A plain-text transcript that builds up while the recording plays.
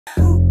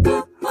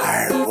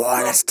I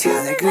wanna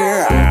steal the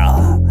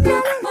girl.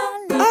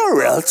 A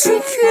real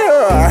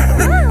secure.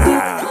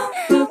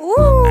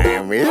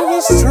 I'm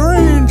a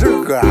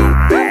stranger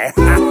guy.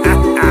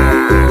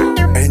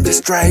 And the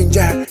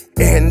stranger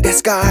in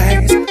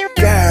disguise.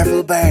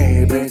 Careful,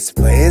 babies,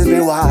 please be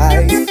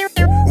wise.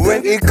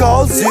 When he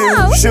calls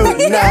you, shoot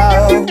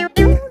now.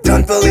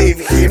 Don't believe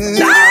him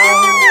now.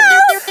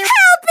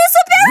 Help me,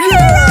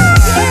 superhero!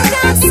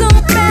 You're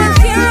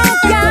superhero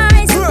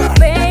guys.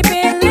 Baby,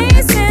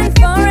 listen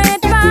for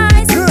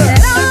advice.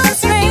 Let all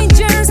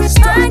strangers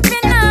might be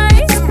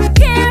nice.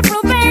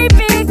 Careful,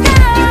 baby,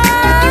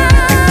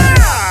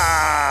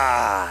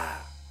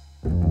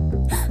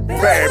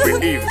 Baby,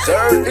 if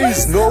there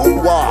is no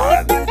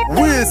one,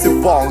 with the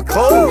phone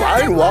call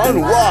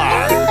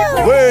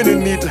 911. When you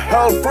need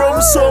help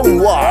from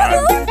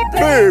someone,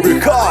 baby,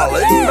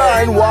 calling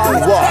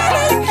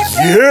 911.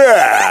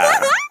 Yeah!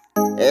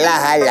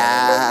 La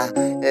la,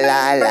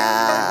 la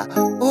la.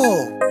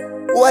 Oh,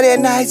 what a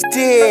nice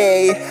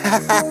day.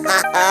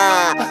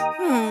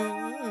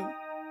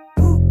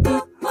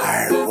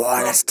 I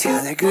wanna steal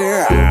the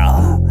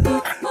girl.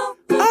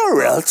 A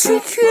real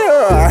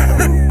secure.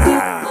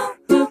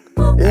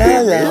 La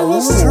la,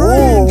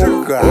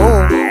 stranger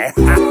guy.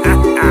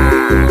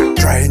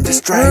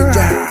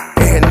 Stranger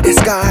in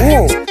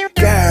disguise.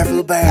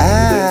 Careful, baby.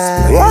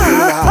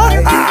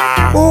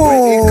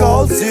 When he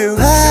calls you,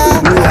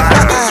 help me,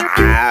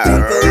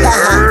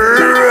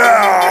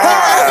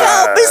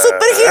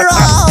 superhero!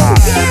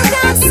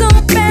 You're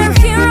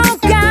superhero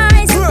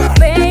guys.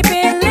 Baby,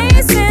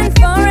 listen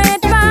for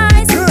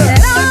advice.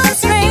 Let all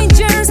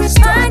strangers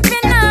might be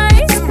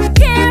nice.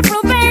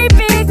 Careful,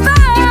 baby,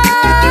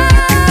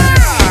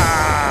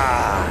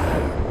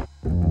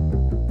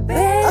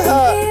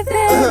 Baby, if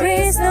there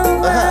is no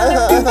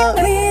one,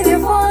 with your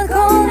phone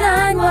call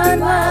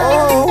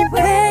 911.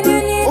 When you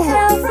need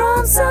help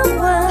from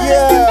someone,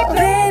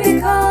 baby,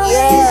 call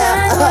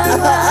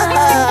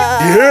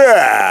 911.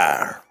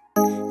 Yeah!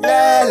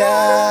 La la,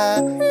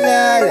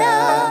 la la,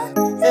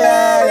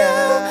 la la.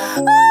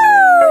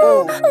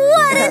 Oh,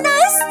 what a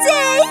nice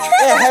day!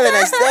 Yeah, have a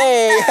nice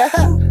day.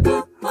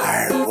 I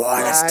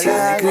wanna steal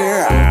the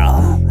girl.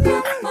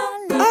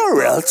 A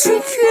real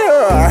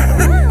secure.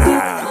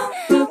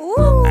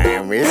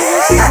 I'm a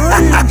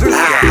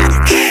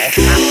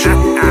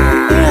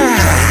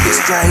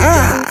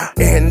stranger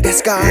in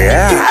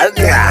disguise.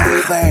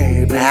 Baby,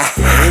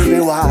 baby,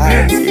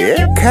 why?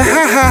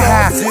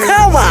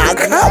 Come on,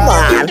 come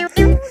on.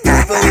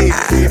 Believe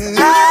him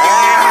now.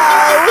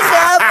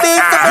 Happy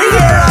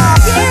superhero.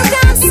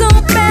 You're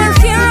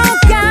superhero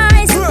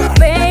guys.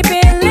 Baby,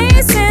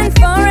 listen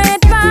for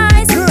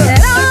advice.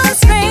 Let all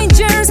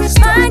strangers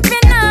might be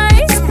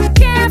nice.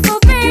 Careful,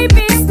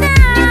 babies now.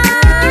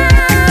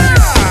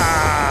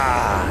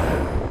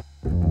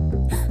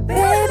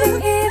 Baby,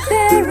 if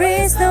there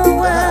is no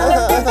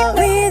one,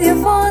 with your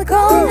phone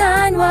call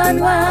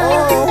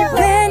 911.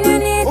 When you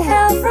need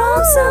help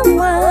from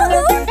someone,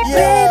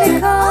 baby,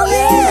 call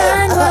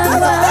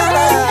 911.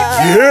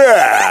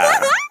 Yeah!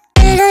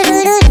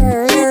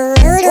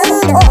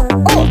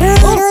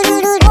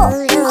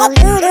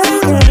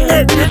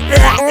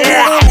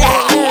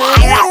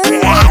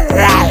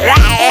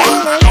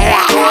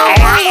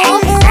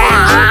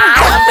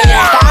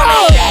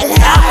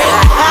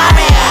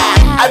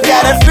 I've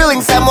got a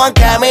feeling someone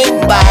coming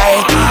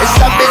by. A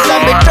zombie,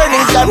 zombie,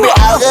 turning zombie,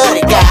 all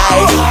good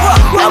guys.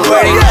 I'm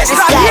wearing my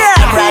disguise,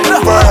 I'm running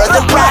for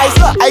the prize.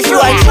 I sure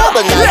I'm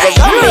trouble now, the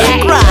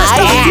zombie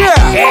cries.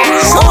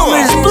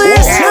 Zombies,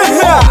 please!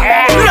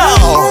 No!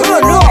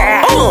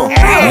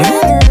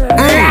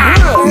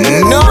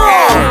 No!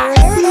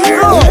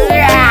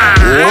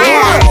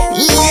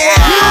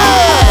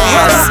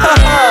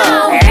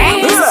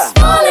 It's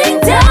falling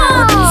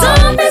down.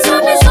 Zombie,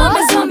 zombie,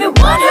 zombie, zombie,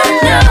 one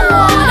hurt now,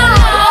 one alive.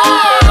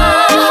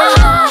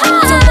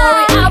 Don't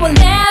worry, I will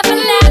never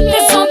let the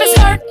zombies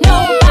hurt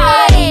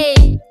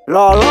nobody.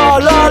 La la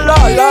la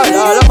la la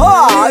la la.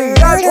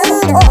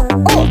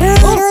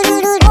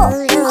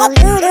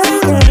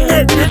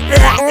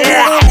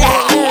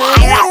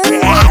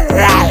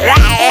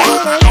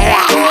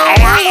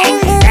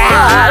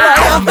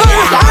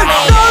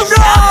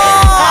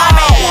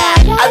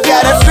 I've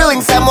got a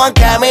feeling someone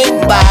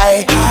coming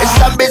by. A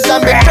zombie,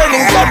 zombie,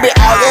 turning zombie,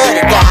 all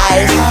good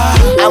guys.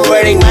 I'm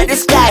wearing my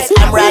disguise,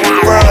 I'm running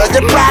for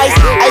the prize.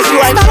 I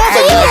swear I'm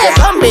trouble, the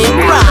zombie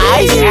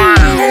cries.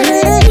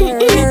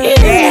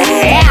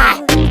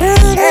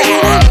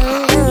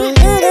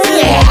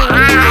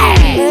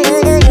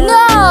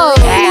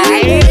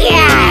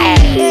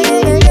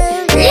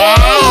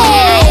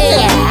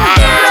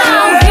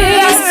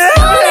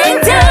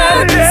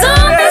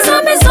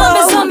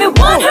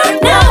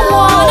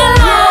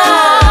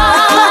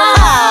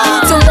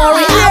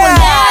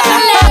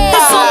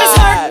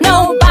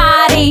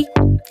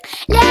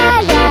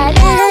 La la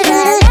la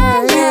la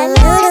la la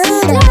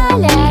la.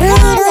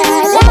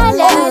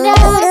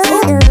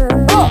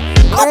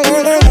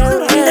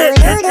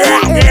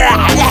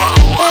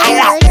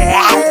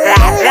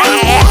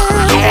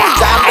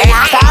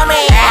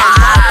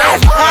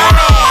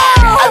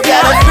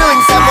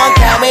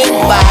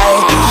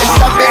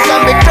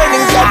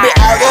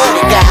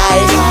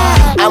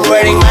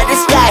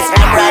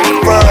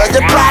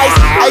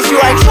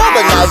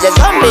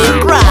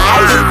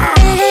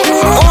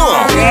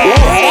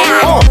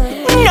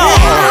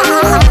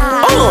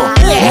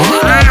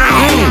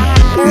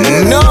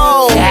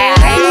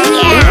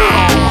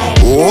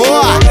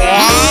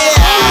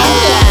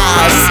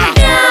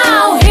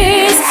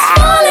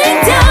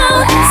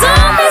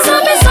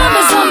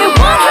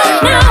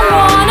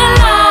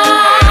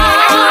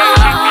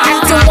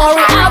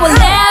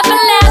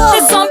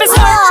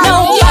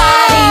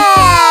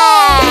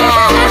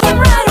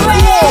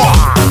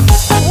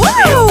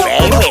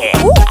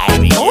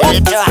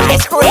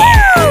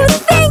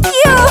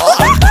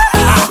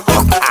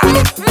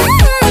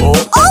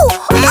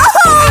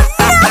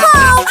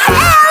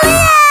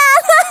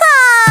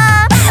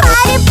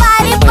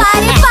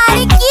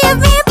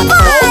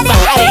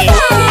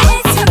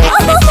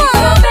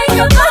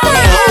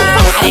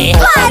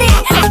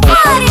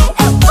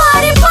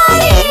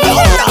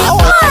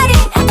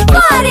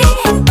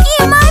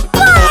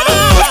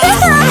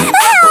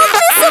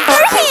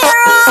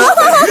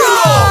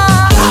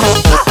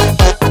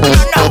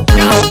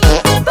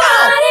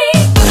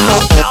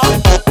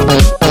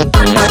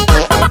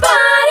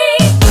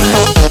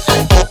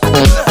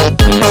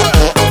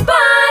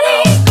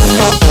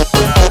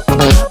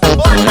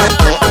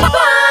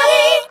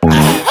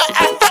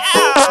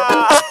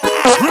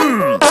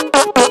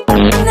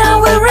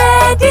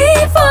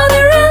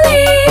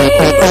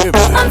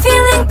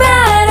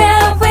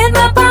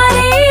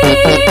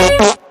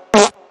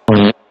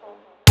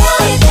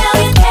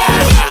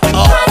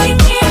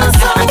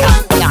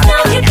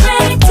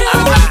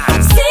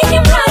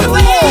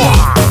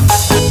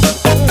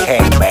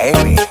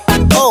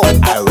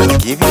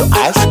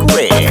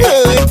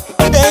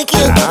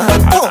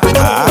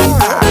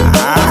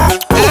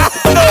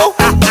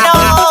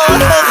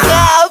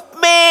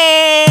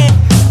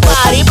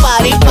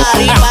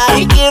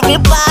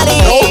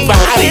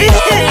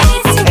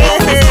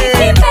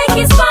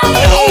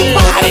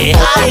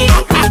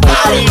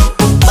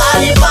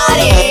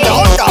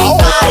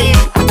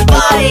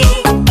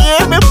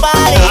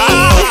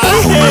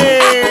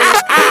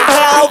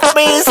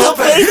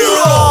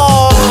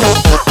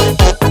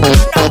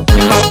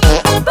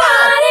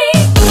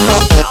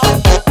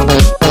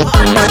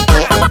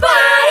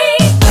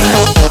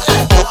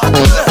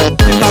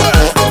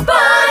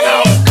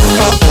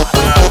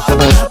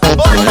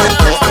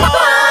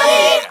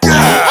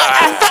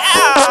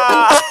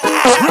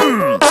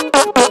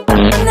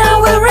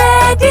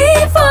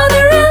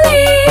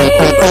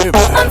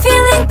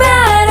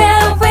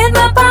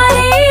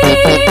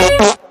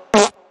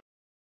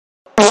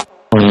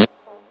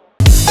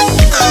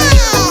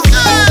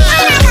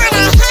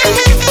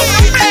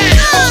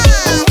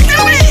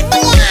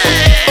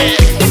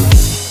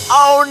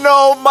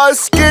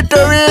 mosquito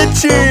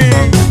itchy.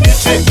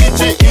 Itchy,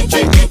 itchy,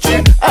 itchy, itchy.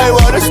 I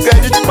wanna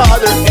scratch its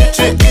mother.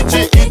 Itchy,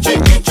 itchy, itchy,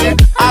 itchy.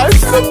 I'm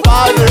so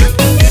bothered.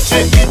 Itchy,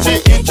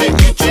 itchy, itchy,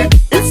 itchy.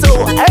 It's so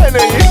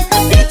annoying.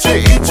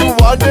 Itchy, itchy,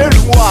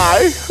 wondering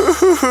why.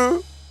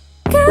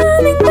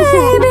 Coming,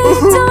 baby,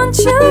 don't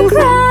you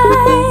cry.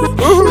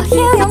 I'll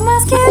kill your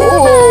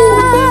mosquito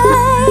bite.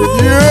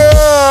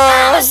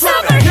 Yeah! I'm a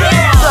superhero.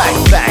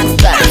 Fast, fast,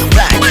 fast,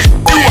 fast.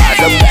 You are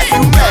the best,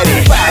 you made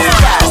it. Fast,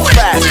 fast,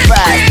 fast,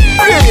 fast.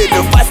 Ready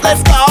to fast,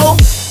 let's go.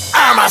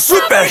 I'm a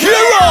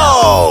superhero.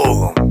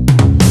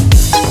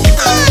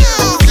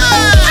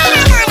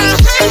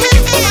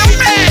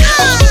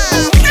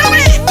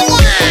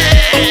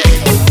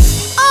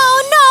 Oh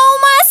no,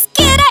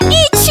 mosquito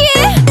itchy.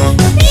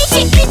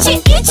 Itchy, itchy,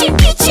 itchy,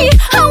 itchy.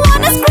 I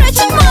wanna scratch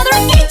it, mother.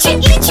 Itchy,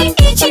 itchy,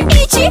 itchy,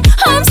 itchy.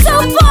 I'm so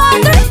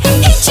bothered.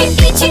 Itchy,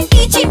 itchy,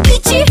 itchy,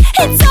 itchy.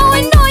 It's so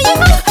annoying.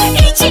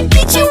 Itchy,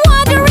 itchy,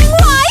 wondering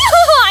why.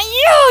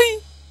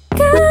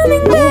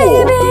 Coming,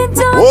 baby,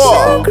 don't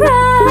Whoa. you cry.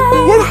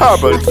 What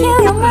happened?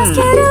 Kill your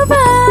mosquito bite.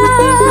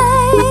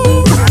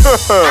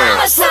 I'm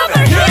a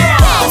superhero.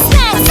 Fast,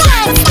 fast,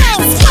 fast,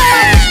 fast,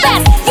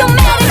 fast. You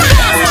made it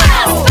fast,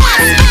 fast,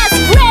 fast, fast.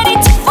 Ready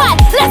to fight.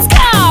 Let's go.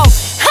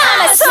 I'm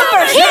a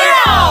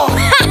superhero.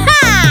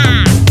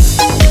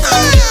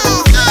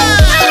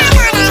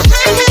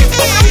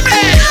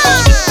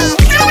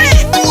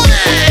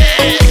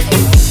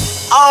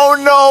 Oh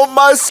no,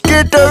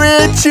 mosquito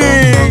itchy.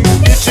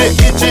 Itchy,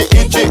 itchy,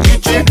 itchy,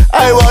 itchy.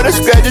 I wanna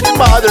scratch its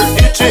mother.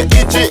 Itchy,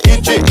 itchy,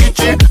 itchy,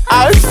 itchy.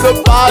 I'm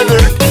so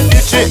bothered.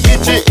 Itchy,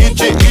 itchy,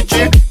 itchy,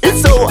 itchy.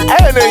 It's so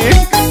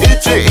annoying.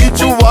 Itchy,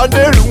 itchy,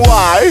 wondering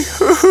why.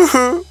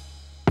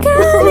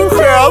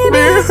 Help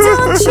me.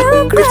 Don't you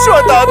cry. It's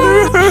what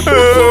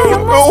Kill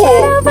your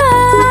mosquito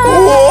bite.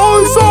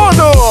 so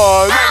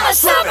annoying. I'm a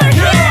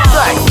superhero.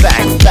 Thanks,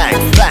 thanks,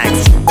 thanks, thanks.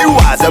 You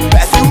are the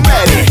best, you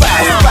made it.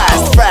 Fast,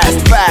 fast, fast,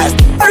 fast.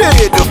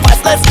 Ready to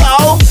fast, let's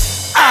go.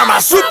 I'm a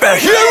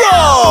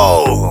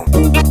superhero.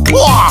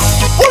 Wow,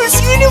 police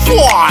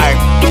uniform.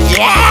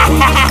 Yeah,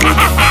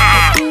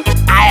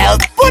 I'll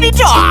put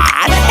it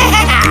on.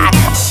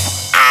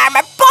 I'm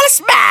a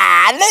policeman.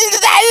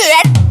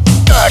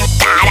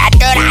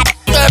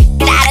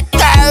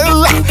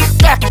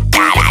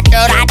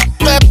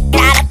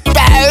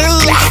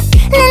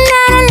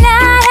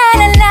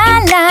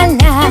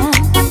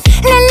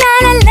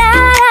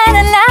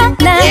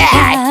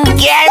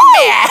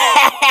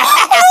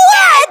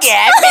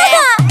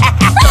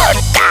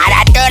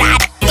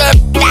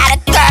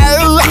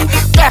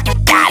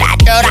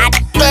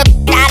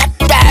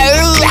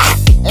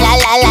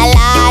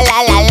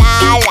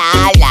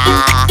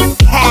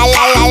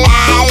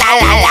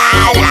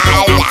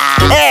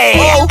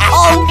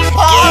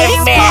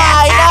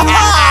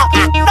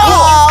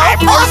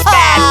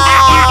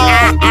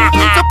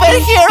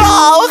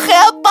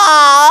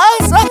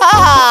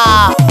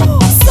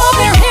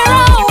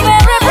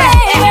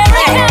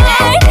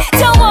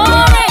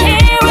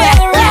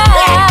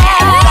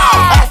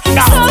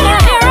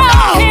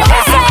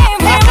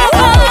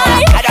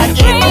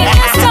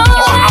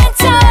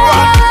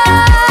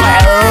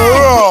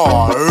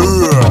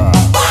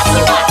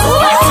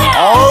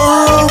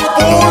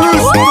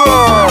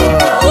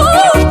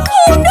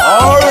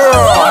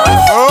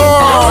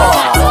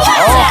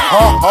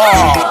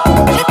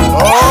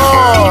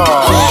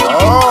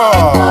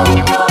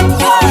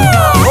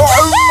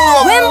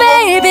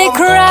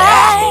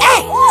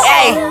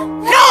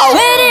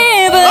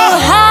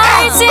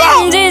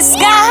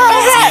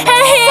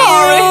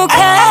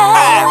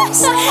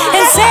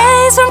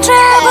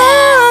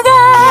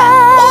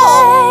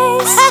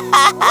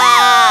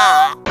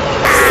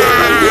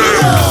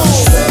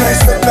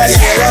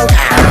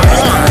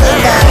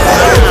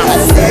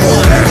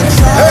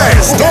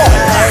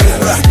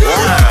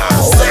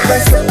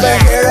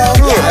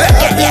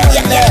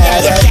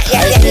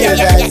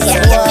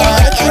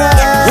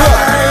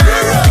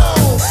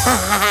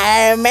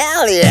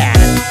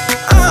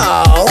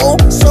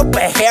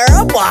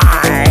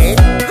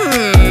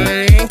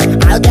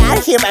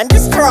 him and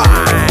destroy.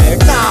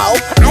 Now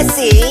I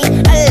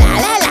sing la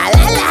la la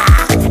la la,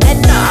 and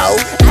now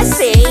I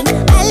sing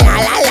la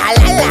la la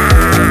la la.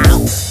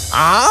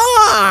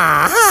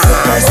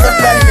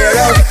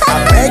 Superhero,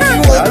 I'll make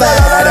you a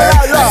better.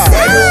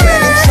 Say you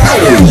really try.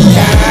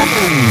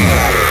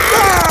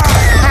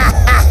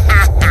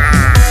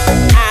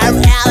 I'm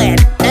Alien,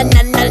 na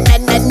na na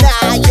na na,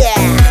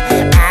 yeah.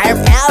 I'm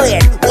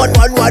Alien,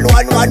 11111.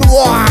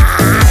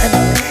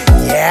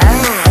 Yeah.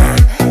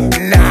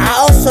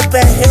 Now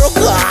superhero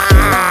gone.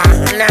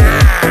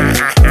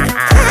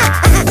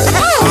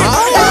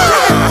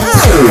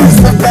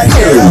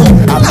 Superhero,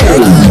 I'll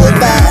make you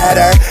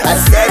better. I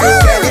said you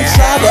really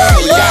trouble,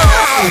 yeah.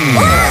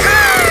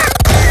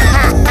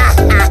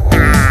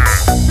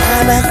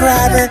 I'm a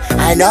grabber,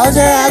 I know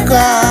they're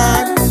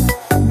gone.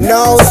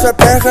 No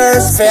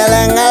superheroes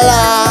feeling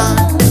alone.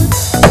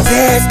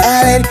 There's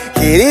Alan,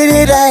 he did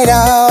it, I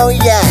know,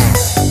 yeah.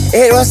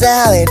 It was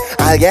Alan,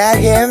 I'll get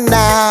him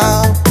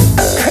now.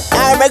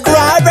 I'm a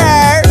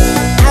grabber,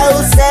 I'll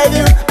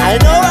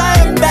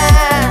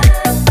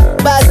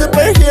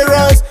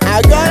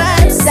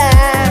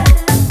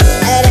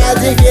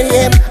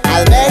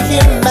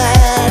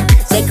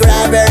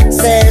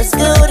there's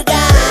good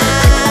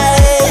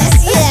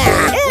guys.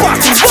 Yeah.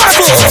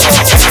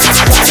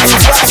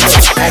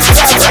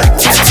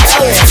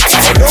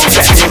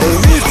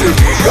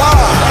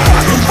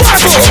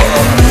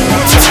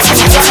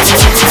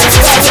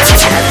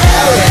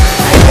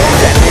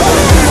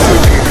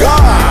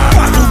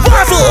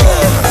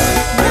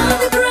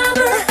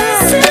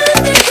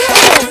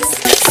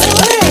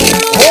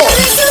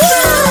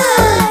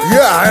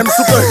 Yeah, I'm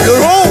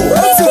superhero.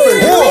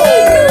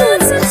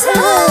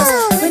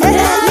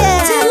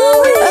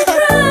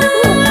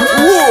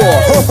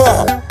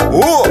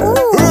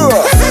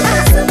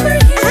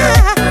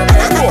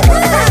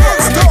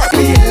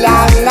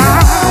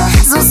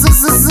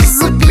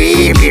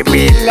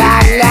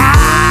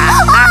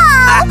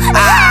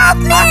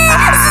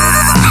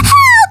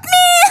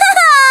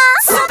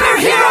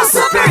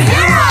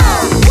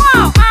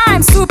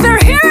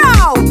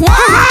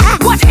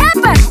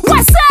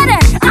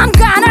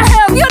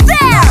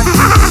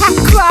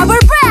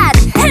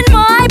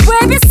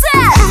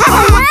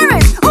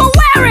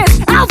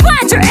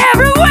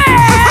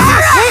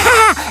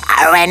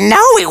 I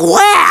know it will.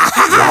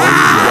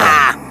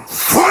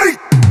 Fight!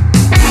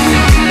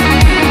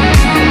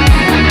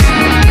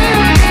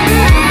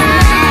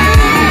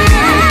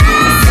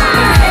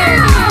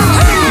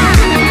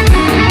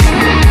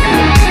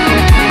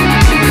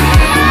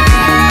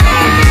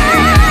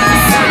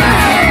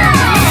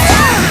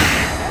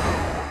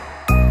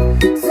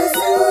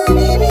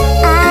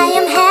 I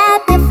am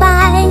happy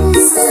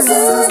vibes.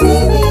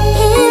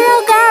 Hero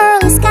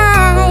girl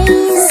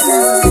skies.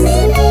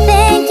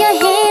 Thank you,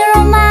 hero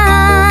minds.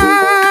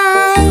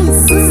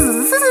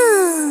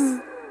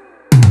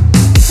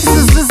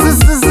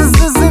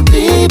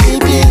 Beep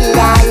beep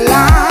la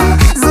la.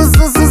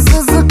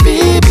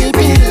 Beep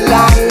beep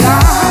la la.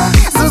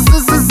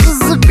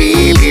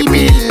 Beep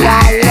beep la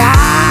la.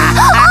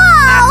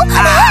 Oh,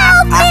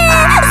 help me!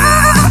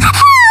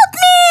 Help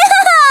me!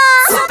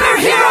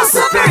 Superhero,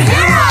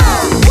 superhero!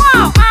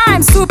 Wow,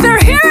 I'm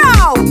superhero!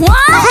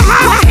 What?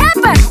 What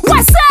happened?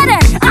 What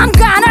sudden? I'm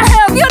gonna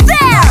help you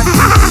there!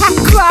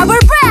 Grab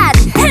her bed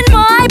and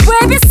my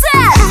baby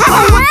said,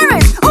 oh where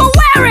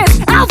is?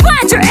 I'll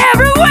find you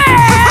everywhere!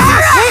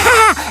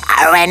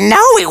 I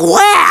know it will.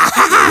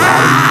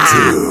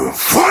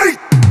 Fight!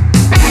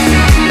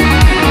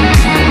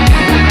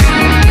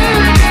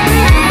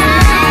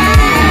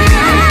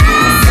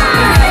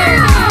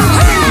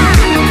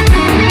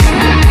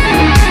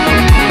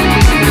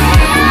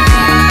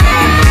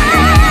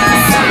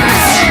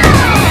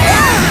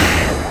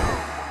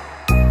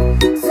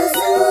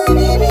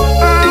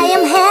 I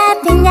am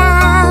happy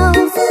now.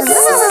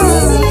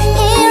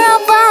 Hero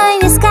boy in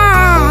the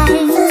sky.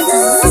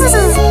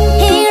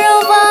 Hero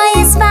boy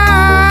is fine.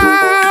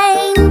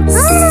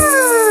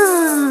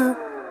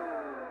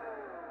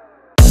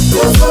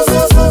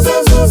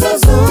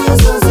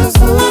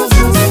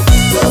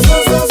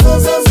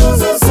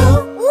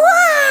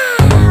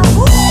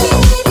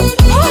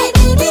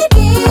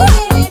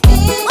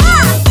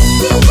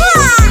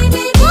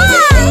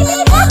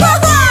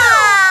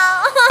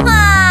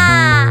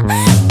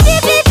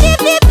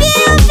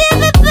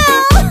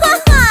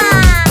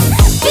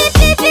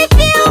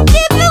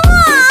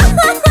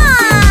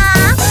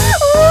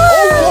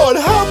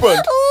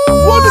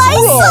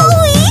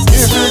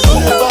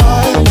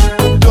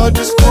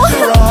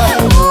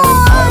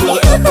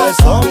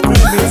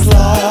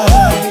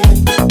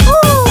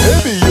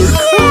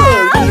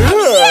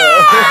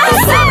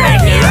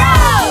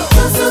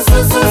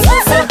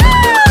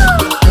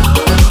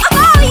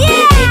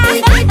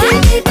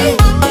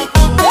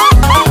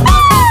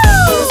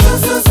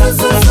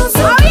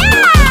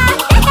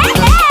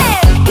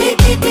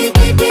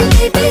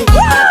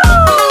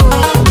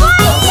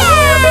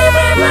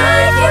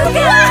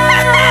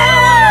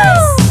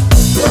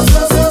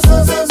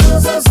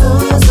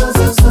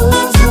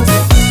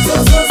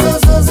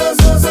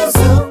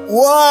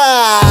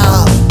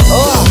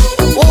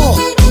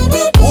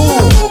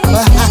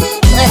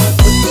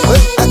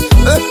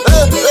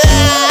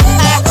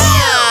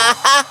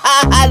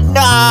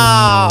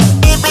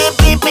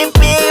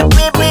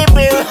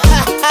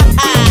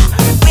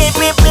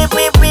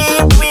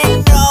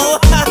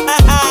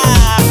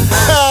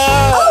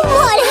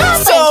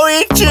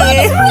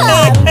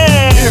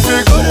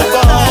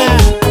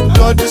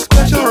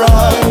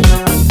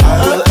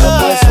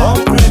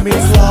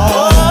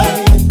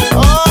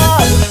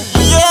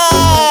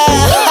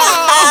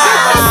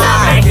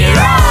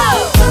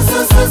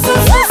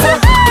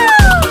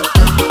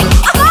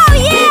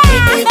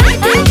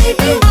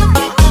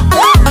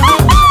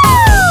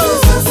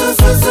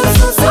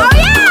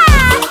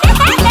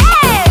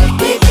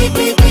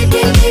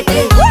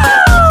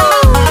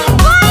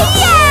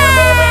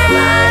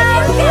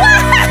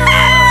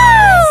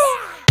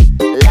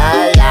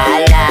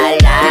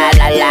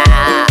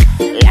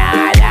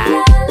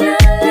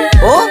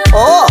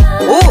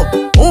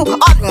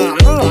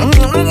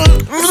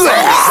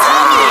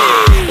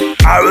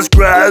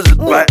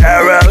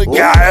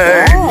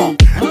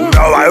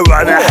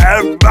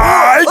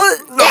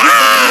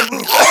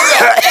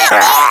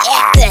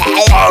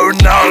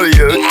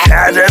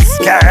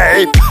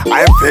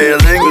 I'm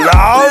feeling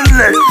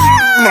lonely.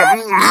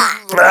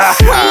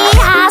 We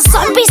are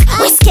zombies,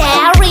 we're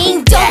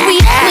scaring, don't we?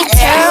 We're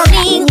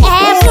turning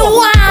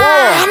everyone.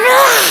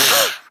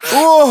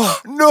 Oh,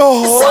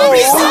 no.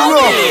 Zombie.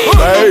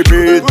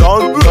 Baby,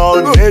 don't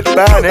need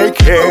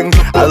panicking.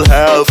 I'll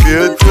help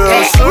you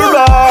to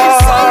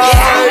survive.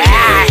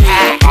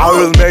 I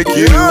will make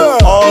you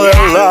all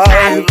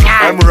alive.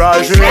 I'm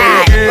rushing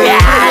you.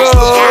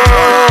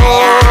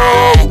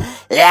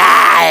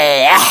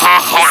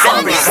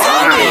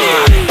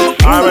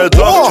 I'm a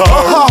doctor,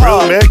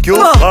 will make you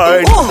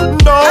fine.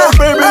 No,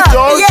 baby,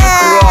 don't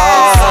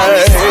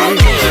cry.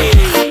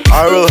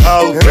 I will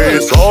help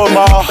with all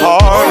my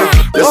heart.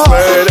 Just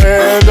wait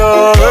in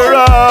the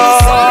run.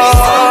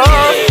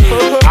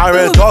 I'm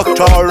a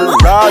doctor,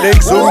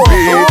 running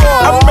zombie.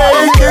 I'm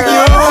making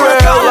you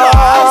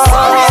alive.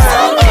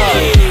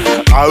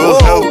 I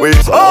will help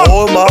with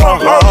all my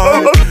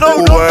heart.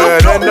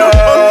 Wait in the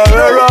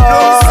run.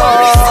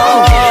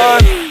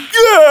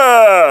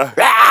 Yeah!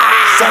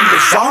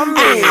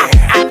 Zombie!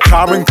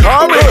 Coming,